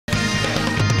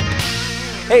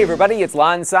Hey everybody, it's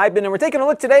Lon.TV, and we're taking a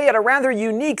look today at a rather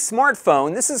unique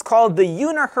smartphone. This is called the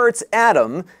Unihertz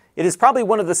Atom. It is probably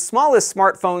one of the smallest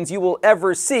smartphones you will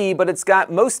ever see, but it's got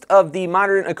most of the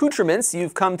modern accoutrements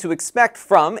you've come to expect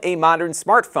from a modern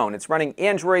smartphone. It's running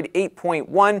Android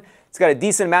 8.1, it's got a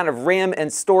decent amount of RAM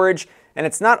and storage, and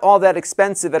it's not all that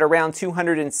expensive at around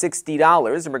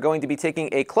 $260, and we're going to be taking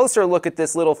a closer look at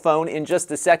this little phone in just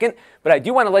a second. But I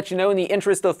do want to let you know, in the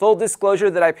interest of full disclosure,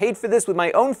 that I paid for this with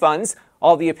my own funds.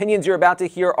 All the opinions you're about to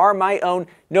hear are my own.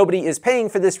 Nobody is paying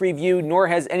for this review, nor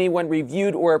has anyone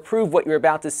reviewed or approved what you're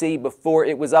about to see before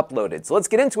it was uploaded. So let's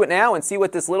get into it now and see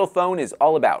what this little phone is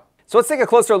all about. So let's take a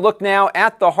closer look now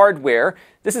at the hardware.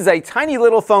 This is a tiny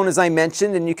little phone, as I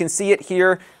mentioned, and you can see it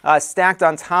here stacked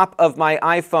on top of my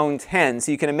iPhone X.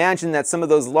 So you can imagine that some of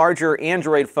those larger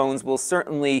Android phones will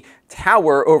certainly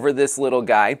tower over this little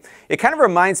guy. It kind of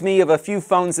reminds me of a few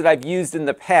phones that I've used in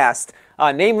the past.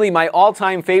 Namely my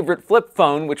all-time favorite flip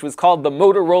phone, which was called the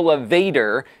Motorola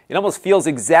Vader. It almost feels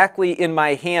exactly in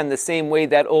my hand the same way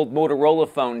that old Motorola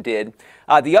phone did.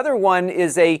 The other one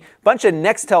is a bunch of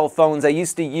Nextel phones I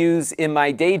used to use in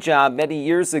my day job many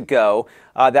years ago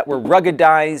that were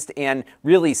ruggedized and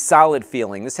really solid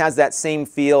feeling. This has that same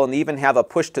feel, and they even have a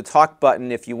push-to-talk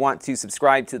button if you want to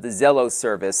subscribe to the Zello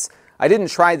service. I didn't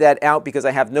try that out because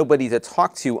I have nobody to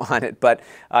talk to on it, but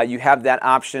you have that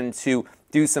option to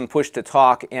do some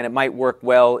push-to-talk, and it might work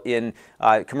well in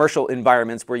commercial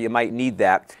environments where you might need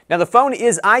that. Now, the phone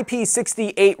is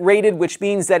IP68 rated, which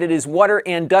means that it is water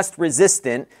and dust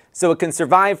resistant, so it can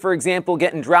survive, for example,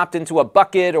 getting dropped into a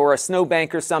bucket or a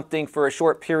snowbank or something for a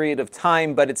short period of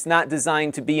time, but it's not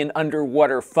designed to be an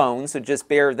underwater phone, so just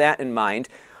bear that in mind.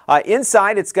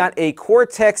 Inside, it's got a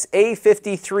Cortex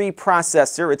A53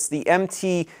 processor. It's the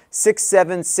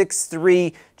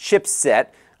MT6763 chipset.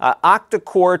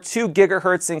 Octa-core, 2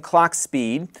 gigahertz in clock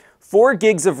speed, 4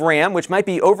 gigs of RAM, which might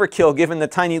be overkill given the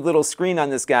tiny little screen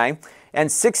on this guy,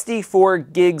 and 64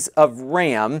 gigs of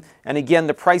RAM. And again,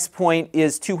 the price point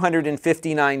is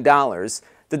 $259.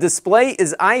 The display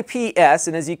is IPS,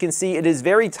 and as you can see, it is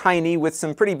very tiny with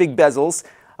some pretty big bezels,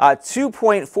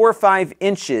 2.45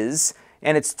 inches,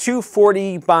 and it's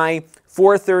 240 by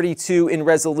 432 in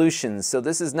resolution. So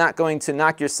this is not going to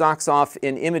knock your socks off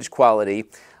in image quality.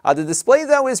 The display,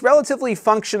 though, is relatively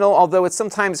functional, although it's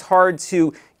sometimes hard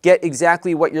to get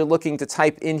exactly what you're looking to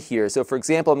type in here. So, for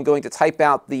example, I'm going to type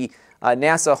out the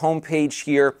NASA homepage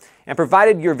here, and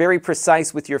provided you're very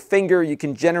precise with your finger, you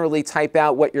can generally type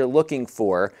out what you're looking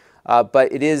for,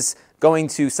 but it is going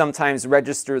to sometimes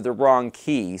register the wrong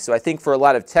key. So I think for a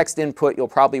lot of text input, you'll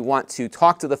probably want to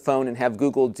talk to the phone and have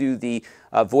Google do the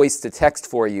voice to text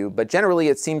for you, but generally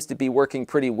it seems to be working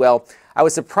pretty well. I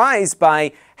was surprised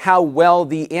by how well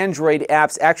the Android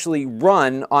apps actually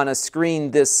run on a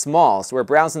screen this small. So we're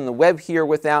browsing the web here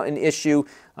without an issue.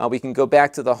 We can go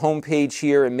back to the home page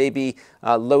here and maybe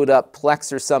load up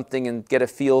Plex or something and get a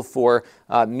feel for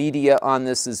media on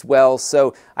this as well.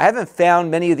 So I haven't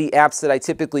found many of the apps that I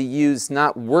typically use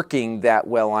not working that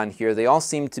well on here. They all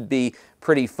seem to be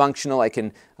pretty functional. I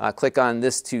can click on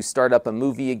this to start up a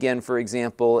movie again, for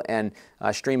example, and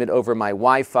stream it over my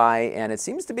Wi-Fi, and it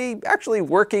seems to be actually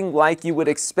working like you would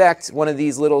expect one of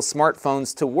these little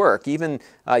smartphones to work. Even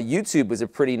YouTube was a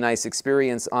pretty nice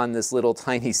experience on this little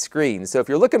tiny screen. So if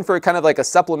you're looking for kind of like a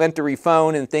supplementary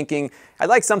phone and thinking, I'd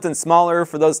like something smaller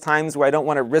for those times where I don't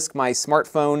want to risk my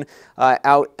smartphone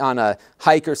out on a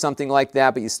hike or something like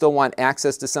that, but you still want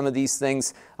access to some of these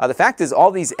things, the fact is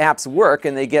all these apps work,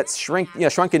 and they get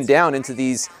shrunken down into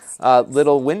these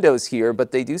little windows here,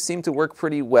 but they do seem to work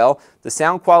pretty well. The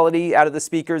sound quality out of the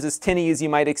speakers is tinny, as you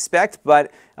might expect,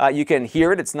 but you can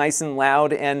hear it. It's nice and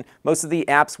loud, and most of the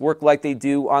apps work like they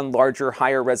do on larger,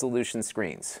 higher resolution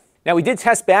screens. Now, we did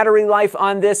test battery life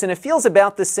on this, and it feels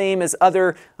about the same as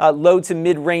other low to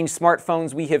mid-range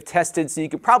smartphones we have tested, so you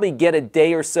could probably get a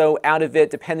day or so out of it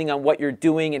depending on what you're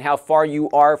doing and how far you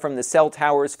are from the cell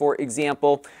towers, for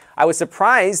example. I was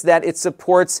surprised that it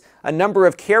supports a number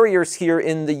of carriers here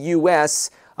in the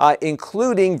US,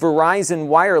 including Verizon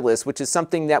Wireless, which is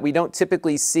something that we don't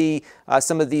typically see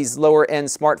some of these lower-end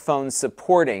smartphones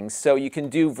supporting. So you can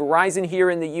do Verizon here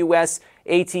in the US,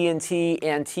 AT&T,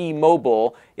 and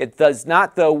T-Mobile. It does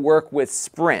not, though, work with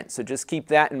Sprint, so just keep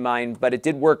that in mind. But it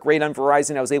did work great on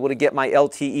Verizon. I was able to get my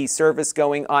LTE service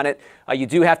going on it. You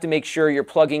do have to make sure you're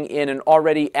plugging in an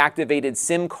already activated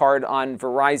SIM card on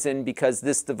Verizon, because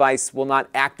this device will not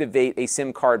activate a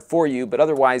SIM card for you, but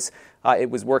otherwise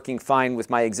it was working fine with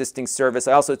my existing service.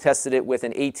 I also tested it with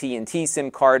an AT&T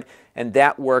SIM card, and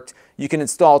that worked. You can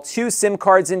install 2 SIM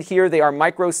cards in here. They are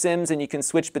micro SIMs, and you can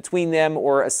switch between them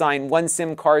or assign 1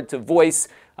 SIM card to voice.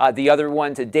 the other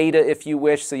one to data if you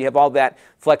wish. So you have all that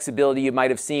flexibility you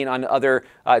might have seen on other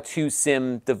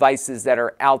 2-SIM devices that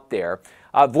are out there.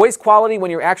 Voice quality when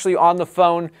you're actually on the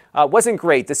phone wasn't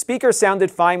great. The speaker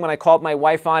sounded fine when I called my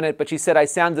wife on it, but she said I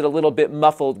sounded a little bit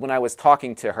muffled when I was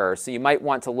talking to her. So you might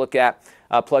want to look at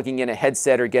plugging in a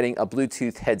headset or getting a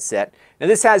Bluetooth headset. Now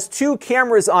this has 2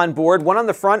 cameras on board, one on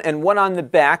the front and one on the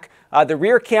back. The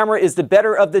rear camera is the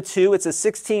better of the 2. It's a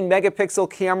 16 megapixel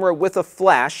camera with a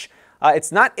flash.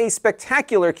 It's not a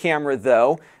spectacular camera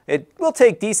though. It will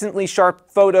take decently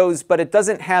sharp photos, but it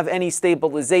doesn't have any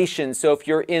stabilization. So if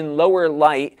you're in lower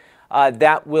light,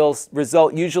 that will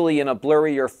result usually in a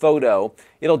blurrier photo.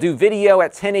 It'll do video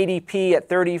at 1080p at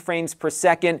 30 frames per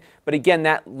second, but again,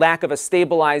 that lack of a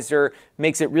stabilizer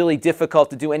makes it really difficult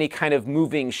to do any kind of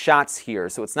moving shots here.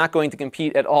 So it's not going to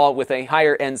compete at all with a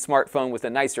higher-end smartphone with a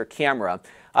nicer camera.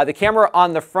 The camera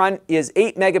on the front is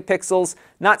 8 megapixels,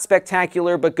 not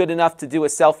spectacular, but good enough to do a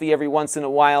selfie every once in a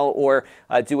while or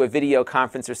do a video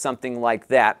conference or something like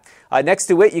that. Next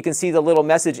to it, you can see the little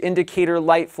message indicator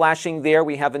light flashing there.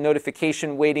 We have a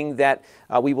notification waiting that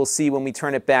we will see when we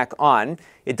turn it back on.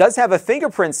 It does have a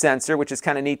fingerprint sensor, which is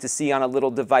kind of neat to see on a little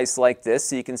device like this.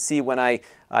 So you can see when I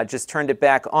just turned it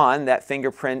back on, that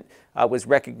fingerprint was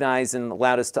recognized and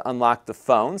allowed us to unlock the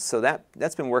phone. So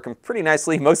that's been working pretty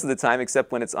nicely most of the time,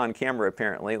 except when it's on camera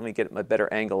apparently. Let me get a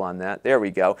better angle on that. There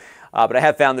we go. But I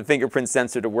have found the fingerprint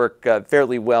sensor to work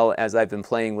fairly well as I've been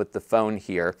playing with the phone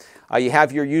here. You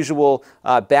have your usual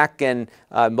back and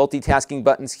multitasking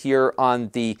buttons here on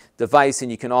the device, and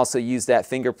you can also use that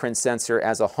fingerprint sensor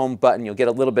as a home button. You'll get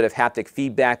a little bit of haptic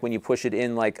feedback when you push it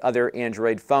in like other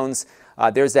Android phones.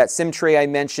 There's that SIM tray I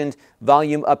mentioned,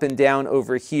 volume up and down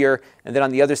over here, and then on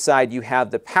the other side you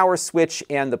have the power switch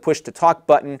and the push-to-talk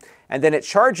button, and then it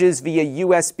charges via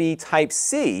USB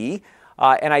Type-C.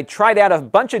 And I tried out a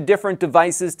bunch of different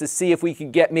devices to see if we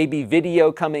could get maybe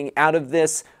video coming out of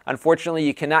this. Unfortunately,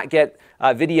 you cannot get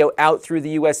video out through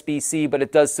the USB-C, but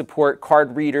it does support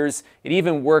card readers. It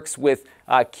even works with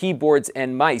keyboards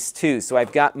and mice too. So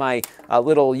I've got my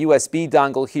little USB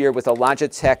dongle here with a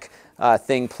Logitech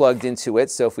thing plugged into it.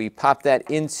 So if we pop that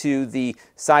into the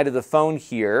side of the phone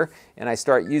here and I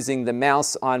start using the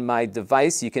mouse on my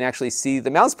device, you can actually see the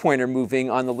mouse pointer moving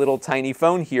on the little tiny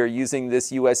phone here using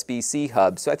this USB-C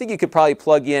hub. So I think you could probably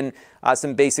plug in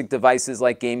some basic devices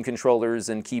like game controllers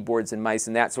and keyboards and mice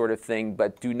and that sort of thing,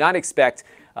 but do not expect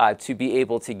to be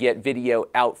able to get video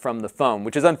out from the phone,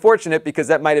 which is unfortunate because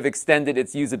that might have extended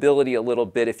its usability a little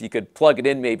bit if you could plug it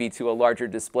in maybe to a larger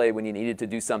display when you needed to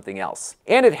do something else.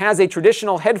 And it has a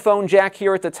traditional headphone jack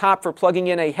here at the top for plugging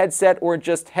in a headset or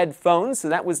just headphones, so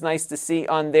that was nice to see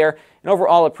on there. And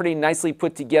overall, a pretty nicely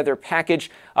put together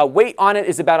package. Weight on it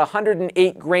is about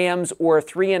 108 grams or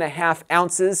 3.5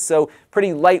 ounces, so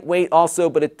pretty lightweight also,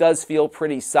 but it does feel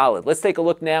pretty solid. Let's take a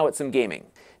look now at some gaming.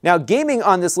 Now, gaming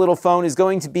on this little phone is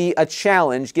going to be a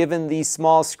challenge given the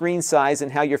small screen size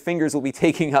and how your fingers will be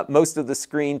taking up most of the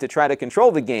screen to try to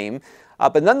control the game.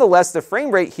 But nonetheless, the frame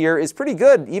rate here is pretty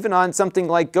good, even on something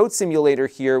like Goat Simulator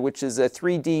here, which is a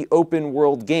 3D open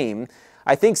world game.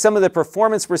 I think some of the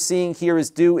performance we're seeing here is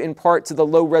due in part to the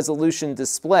low resolution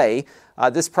display.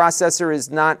 This processor is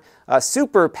not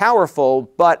super powerful,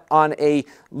 but on a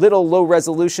little low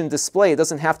resolution display, it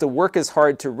doesn't have to work as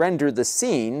hard to render the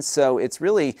scene, so it's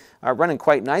really running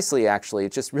quite nicely actually.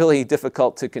 It's just really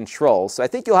difficult to control. So I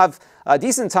think you'll have a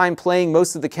decent time playing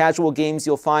most of the casual games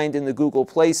you'll find in the Google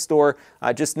Play Store.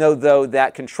 Just know though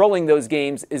that controlling those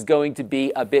games is going to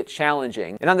be a bit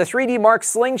challenging. And on the 3D Mark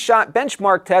Slingshot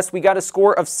benchmark test, we got a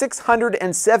score of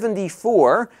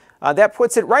 674. That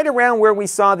puts it right around where we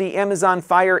saw the Amazon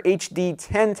Fire HD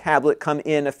 10 tablet come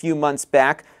in a few months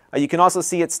back. You can also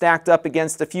see it stacked up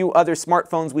against a few other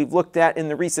smartphones we've looked at in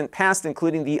the recent past,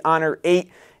 including the Honor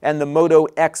 8 and the Moto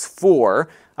X4.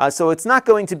 So it's not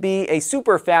going to be a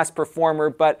super fast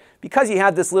performer, but because you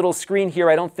have this little screen here,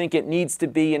 I don't think it needs to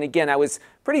be. And again, I was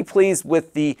pretty pleased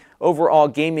with the overall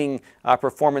gaming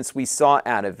performance we saw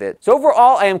out of it. So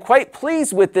overall, I am quite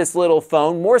pleased with this little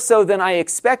phone, more so than I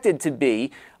expected to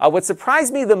be. What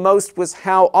surprised me the most was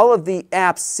how all of the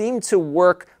apps seem to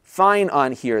work fine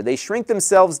on here. They shrink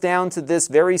themselves down to this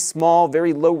very small,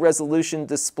 very low resolution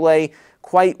display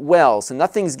quite well. So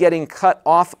nothing's getting cut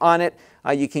off on it.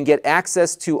 You can get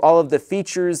access to all of the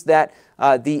features that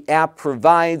the app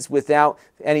provides without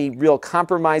any real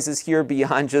compromises here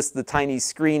beyond just the tiny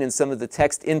screen and some of the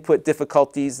text input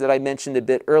difficulties that I mentioned a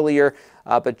bit earlier.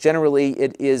 But generally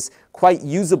it is quite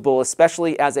usable,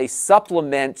 especially as a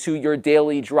supplement to your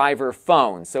daily driver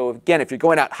phone. So again, if you're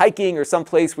going out hiking or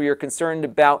someplace where you're concerned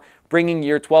about bringing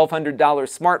your $1,200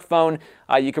 smartphone.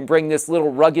 You can bring this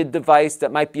little rugged device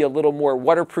that might be a little more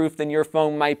waterproof than your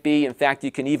phone might be. In fact, you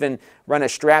can even run a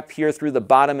strap here through the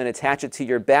bottom and attach it to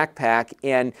your backpack,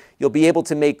 and you'll be able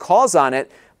to make calls on it,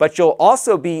 but you'll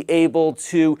also be able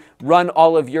to run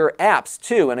all of your apps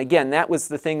too. And again, that was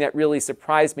the thing that really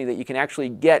surprised me, that you can actually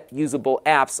get usable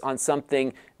apps on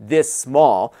something this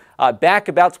small. Back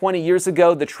about 20 years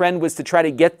ago, the trend was to try to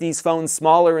get these phones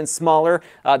smaller and smaller.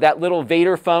 That little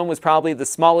Vader phone was probably the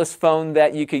smallest phone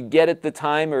that you could get at the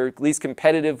time, or at least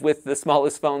competitive with the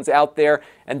smallest phones out there.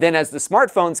 And then as the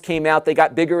smartphones came out, they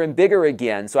got bigger and bigger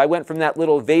again. So I went from that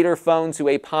little Vader phone to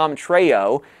a Palm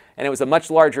Treo, and it was a much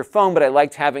larger phone, but I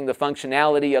liked having the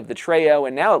functionality of the Treo,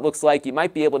 and now it looks like you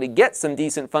might be able to get some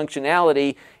decent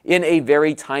functionality in a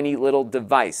very tiny little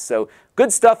device. So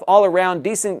good stuff all around,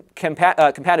 decent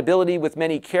compatibility with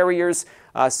many carriers.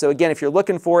 So again, if you're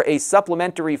looking for a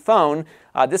supplementary phone,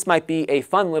 this might be a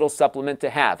fun little supplement to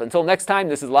have. Until next time,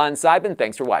 this is Lon.TV.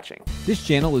 Thanks for watching. This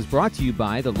channel is brought to you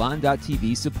by the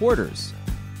Lon.TV supporters,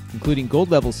 including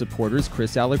gold level supporters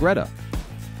Chris Allegretta,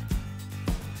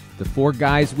 the Four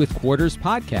Guys with Quarters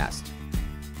podcast,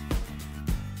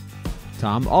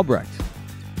 Tom Albrecht,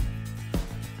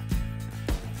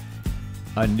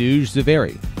 Anuj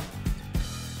Zaveri,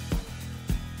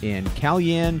 and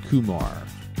Kalyan Kumar.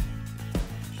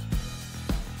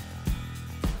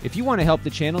 If you want to help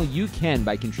the channel, you can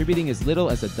by contributing as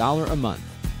little as $1 a month.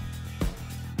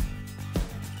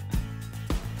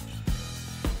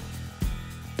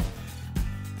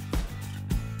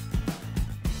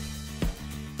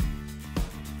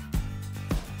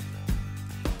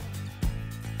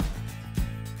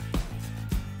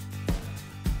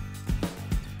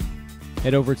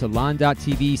 Head over to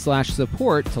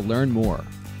lon.tv/support to learn more.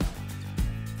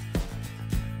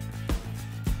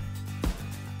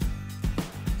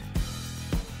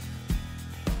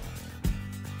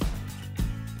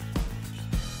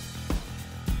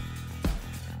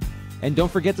 And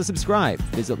don't forget to subscribe.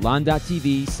 Visit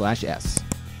lon.tv/s.